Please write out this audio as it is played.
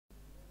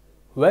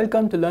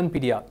Welcome to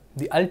Learnpedia,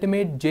 the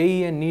ultimate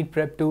JEE and NEET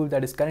prep tool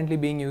that is currently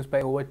being used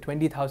by over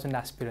 20,000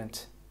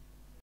 aspirants.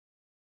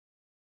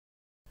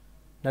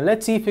 Now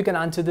let's see if you can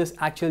answer this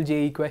actual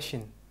JEE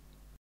question.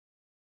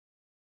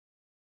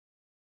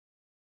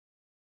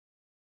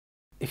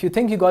 If you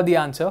think you got the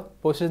answer,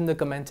 post it in the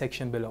comment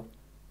section below.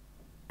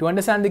 To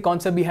understand the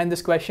concept behind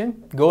this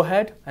question, go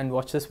ahead and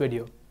watch this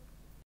video.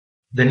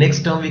 The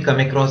next term we come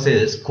across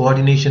is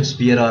coordination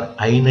sphere or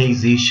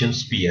ionization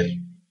sphere.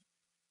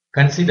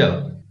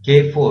 Consider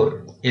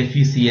K4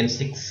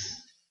 FeCN6,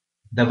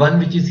 the one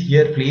which is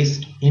here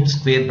placed in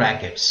square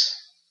brackets,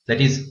 that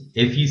is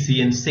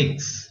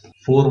FeCN6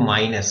 4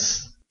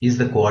 minus is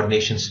the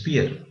coordination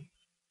sphere,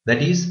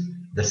 that is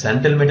the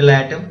central metal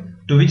atom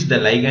to which the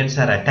ligands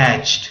are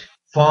attached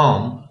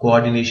form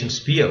coordination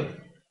sphere,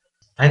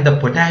 and the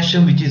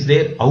potassium which is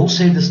there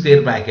outside the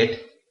square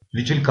bracket,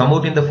 which will come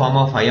out in the form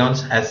of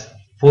ions as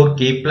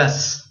 4K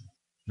plus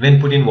when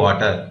put in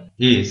water,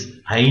 is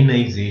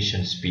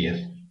ionization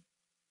sphere.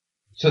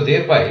 So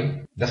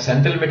thereby the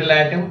central metal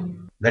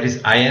atom, that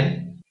is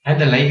iron, and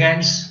the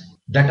ligands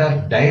that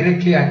are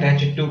directly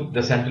attached to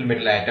the central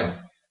metal atom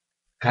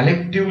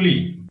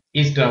collectively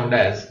is termed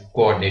as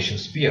coordination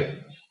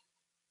sphere.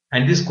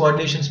 And this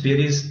coordination sphere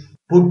is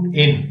put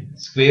in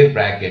square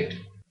bracket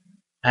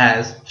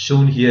as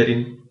shown here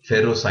in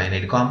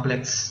ferrocyanide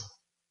complex.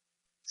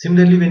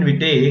 Similarly, when we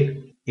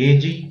take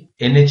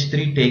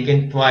AgNH3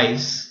 taken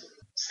twice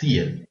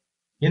Cl,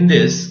 in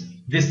this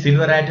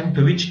silver atom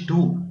to which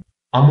two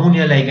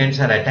ammonia ligands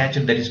are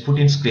attached, that is put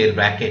in square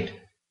bracket,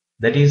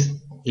 that is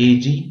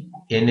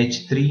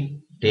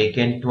AgNH3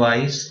 taken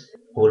twice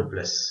whole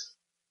plus.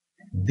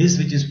 This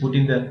which is put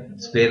in the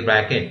square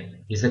bracket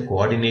is a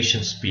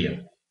coordination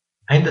sphere,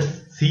 and the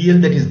Cl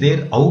that is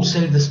there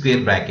outside the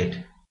square bracket,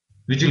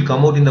 which will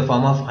come out in the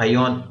form of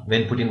ion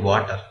when put in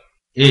water,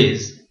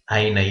 is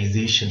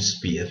ionization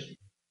sphere.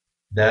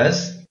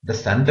 Thus, the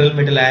central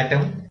metal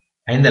atom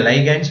and the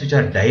ligands which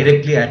are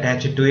directly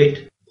attached to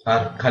it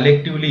are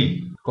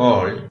collectively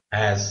called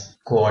as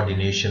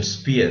coordination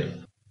sphere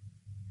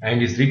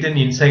and is written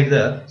inside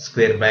the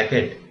square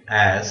bracket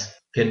as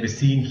can be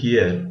seen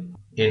here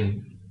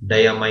in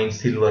diamine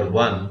silver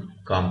 1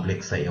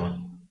 complex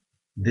ion.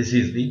 This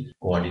is the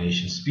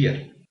coordination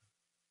sphere.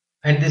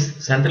 And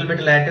this central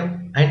metal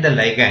atom and the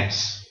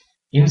ligands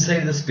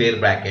inside the square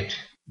bracket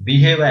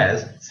behave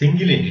as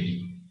single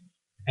entity,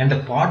 and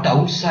the part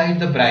outside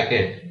the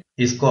bracket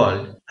is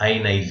called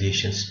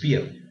ionization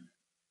sphere.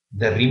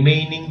 The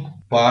remaining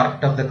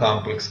part of the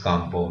complex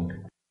compound,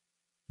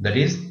 that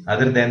is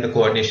other than the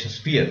coordination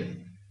sphere,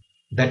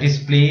 that is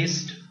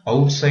placed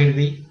outside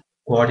the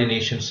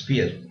coordination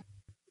sphere,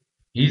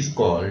 is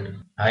called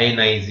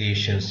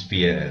ionization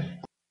sphere.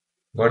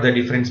 Got the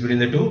difference between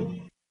the two?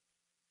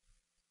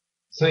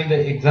 So in the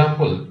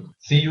example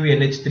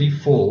CuNH3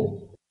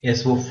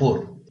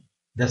 4SO4,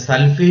 the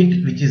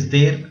sulfate which is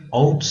there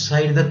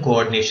outside the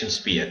coordination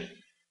sphere,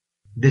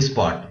 this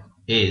part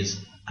is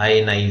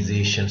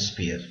ionization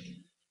sphere,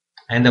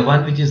 and the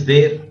one which is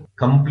there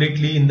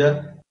completely in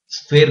the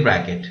square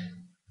bracket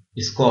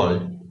is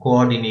called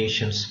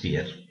coordination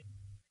sphere,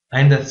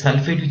 and the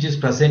sulfate which is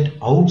present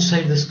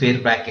outside the square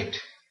bracket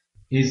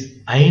is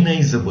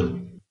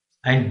ionizable,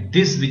 and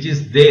this which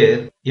is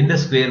there in the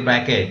square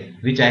bracket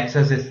which acts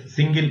as a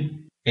single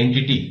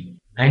entity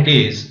and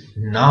is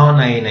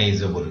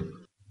non-ionizable,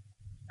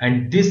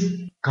 and this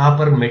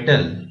copper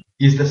metal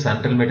is the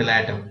central metal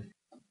atom,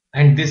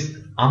 and this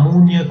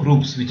ammonia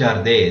groups which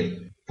are there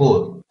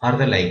 4 are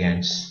the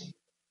ligands.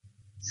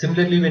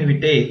 Similarly, when we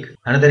take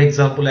another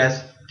example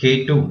as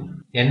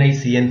K2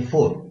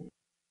 NiCN4,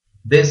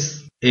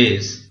 this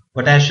is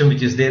potassium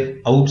which is there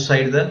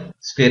outside the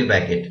square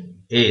bracket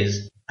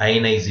is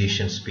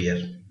ionization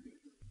sphere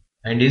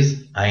and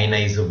is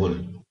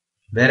ionizable,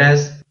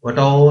 whereas what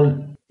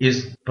all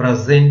is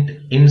present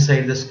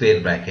inside the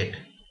square bracket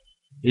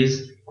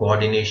is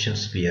coordination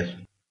sphere,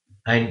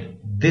 and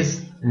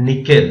this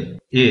nickel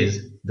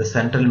is the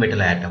central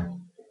metal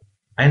atom,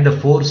 and the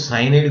 4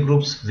 cyanide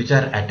groups which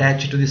are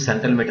attached to the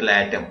central metal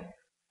atom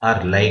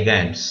are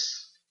ligands,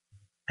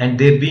 and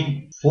there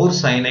being 4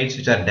 cyanides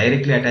which are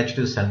directly attached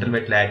to the central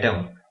metal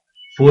atom,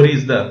 4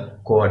 is the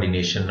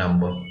coordination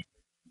number.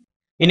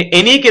 In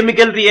any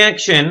chemical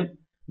reaction,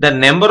 the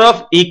number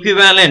of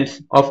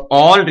equivalents of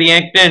all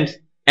reactants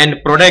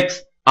and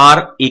products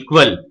are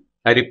equal.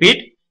 I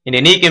repeat, in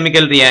any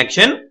chemical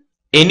reaction,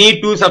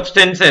 any two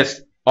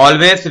substances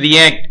always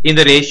react in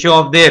the ratio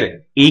of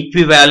their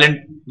equivalent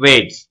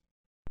weights.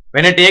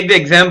 When I take the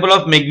example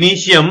of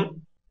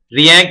magnesium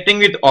reacting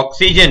with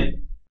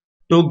oxygen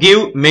to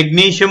give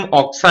magnesium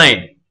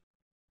oxide,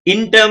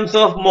 in terms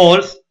of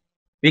moles,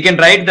 we can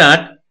write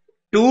that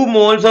 2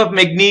 moles of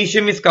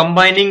magnesium is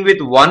combining with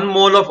 1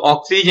 mole of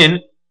oxygen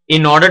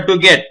in order to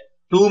get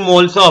 2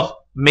 moles of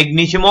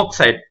magnesium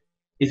oxide,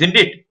 isn't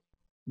it?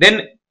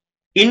 Then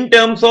in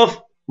terms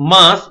of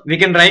mass, we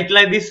can write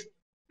like this: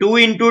 2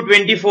 into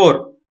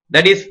 24,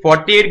 that is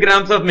 48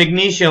 grams of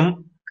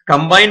magnesium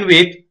combined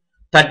with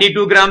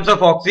 32 grams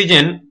of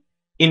oxygen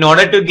in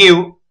order to give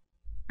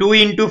 2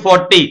 into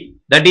 40,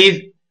 that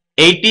is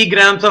 80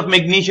 grams of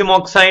magnesium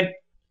oxide.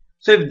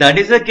 So if that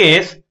is the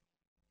case,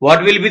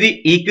 what will be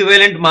the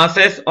equivalent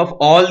masses of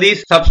all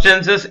these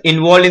substances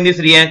involved in this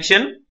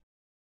reaction?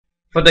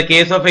 For the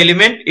case of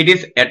element, it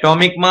is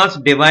atomic mass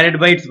divided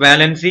by its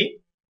valency.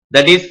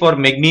 That is for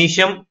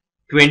magnesium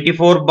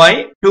 24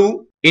 by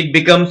 2, it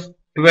becomes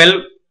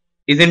 12,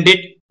 isn't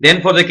it?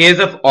 Then for the case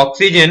of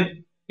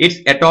oxygen, its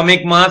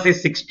atomic mass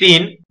is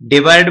 16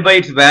 divided by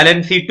its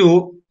valency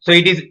 2, so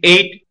it is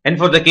 8. And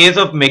for the case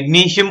of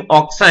magnesium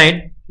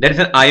oxide, that is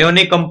an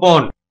ionic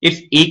compound,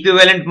 its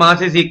equivalent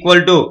mass is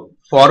equal to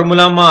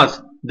formula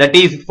mass, that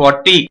is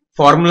 40,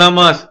 formula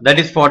mass, that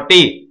is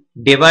 40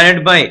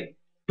 divided by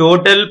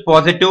total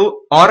positive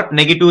or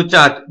negative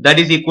charge, that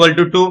is equal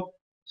to 2.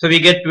 So we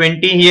get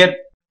 20 here.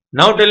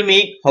 Now tell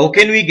me, how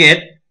can we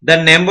get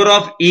the number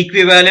of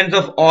equivalents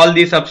of all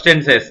these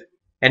substances?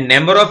 And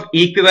number of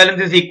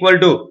equivalents is equal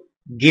to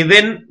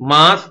given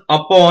mass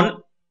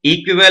upon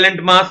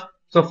equivalent mass.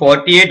 So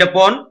 48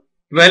 upon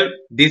 12,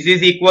 this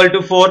is equal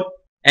to 4.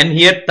 And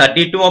here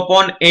 32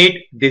 upon 8,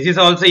 this is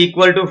also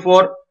equal to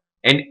 4.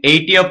 And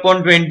 80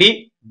 upon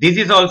 20, this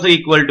is also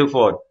equal to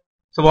 4.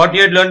 So what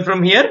you had learned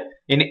from here?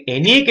 In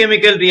any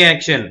chemical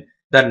reaction,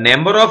 the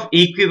number of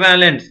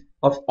equivalents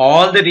of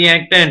all the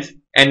reactants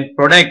and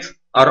products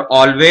are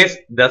always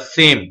the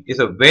same. It's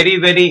a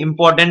very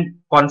important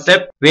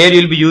concept where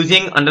you'll be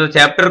using under the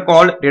chapter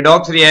called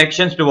redox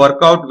reactions to work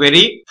out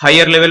very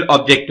higher level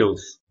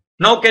objectives.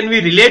 Now can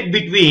we relate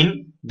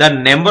between the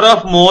number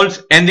of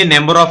moles and the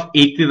number of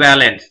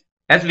equivalents?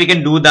 As we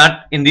can do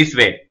that in this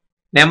way.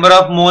 Number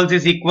of moles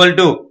is equal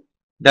to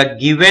the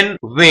given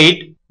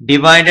weight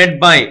divided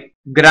by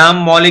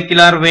gram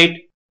molecular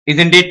weight,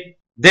 isn't it?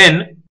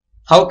 Then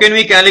how can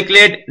we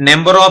calculate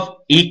number of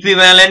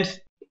equivalents?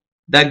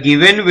 The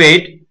given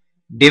weight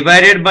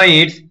divided by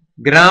its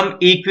gram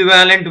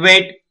equivalent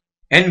weight,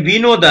 and we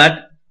know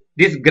that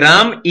this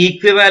gram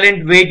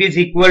equivalent weight is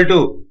equal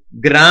to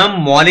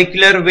gram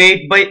molecular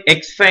weight by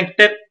X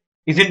factor,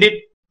 isn't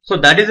it? So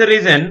that is the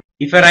reason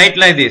if I write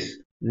like this,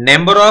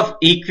 number of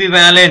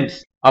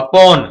equivalents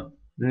upon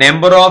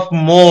number of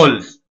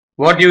moles,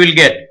 what you will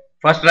get?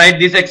 First write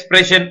this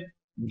expression,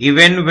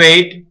 given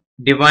weight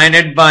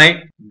divided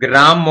by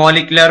gram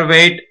molecular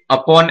weight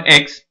upon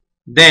X.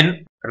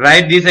 Then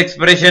write this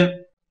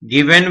expression,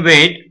 given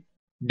weight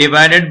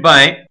divided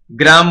by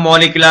gram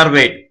molecular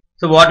weight.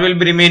 So what will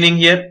be remaining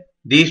here?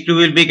 These two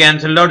will be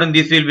cancelled out and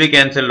this will be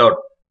cancelled out.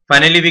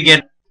 Finally we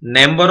get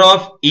number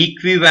of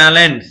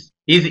equivalents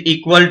is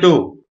equal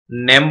to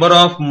number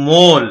of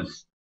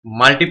moles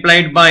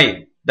multiplied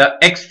by the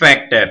X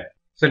factor.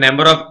 So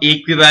number of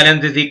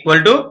equivalents is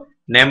equal to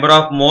number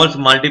of moles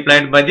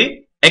multiplied by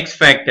the X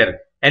factor.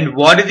 And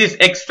what is this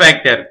X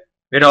factor?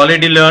 We had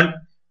already learned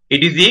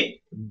it is the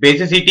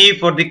basicity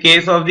for the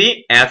case of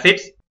the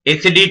acids,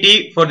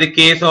 acidity for the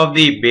case of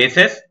the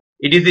bases,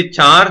 it is the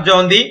charge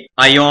on the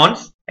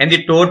ions, and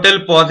the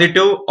total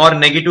positive or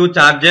negative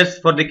charges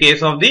for the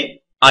case of the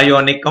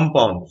ionic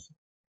compounds.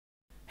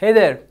 Hey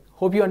there,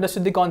 hope you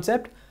understood the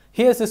concept.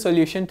 Here's the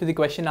solution to the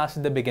question asked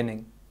at the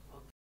beginning.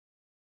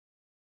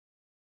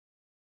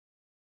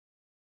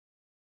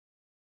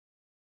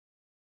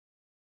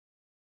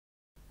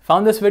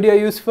 Found this video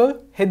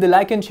useful? Hit the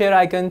like and share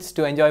icons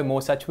to enjoy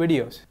more such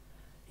videos.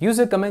 Use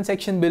the comment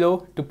section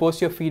below to post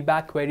your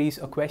feedback, queries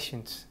or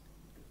questions.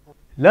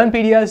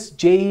 LearnPedia's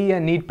JEE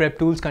and NEET prep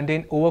tools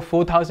contain over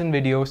 4,000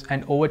 videos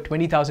and over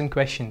 20,000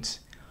 questions.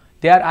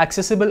 They are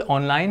accessible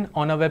online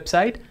on our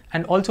website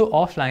and also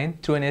offline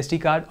through an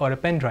SD card or a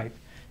pen drive.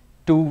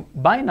 To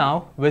buy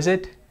now,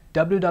 visit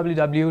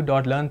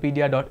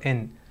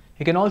www.learnpedia.in.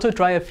 You can also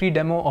try a free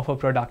demo of a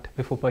product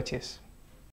before purchase.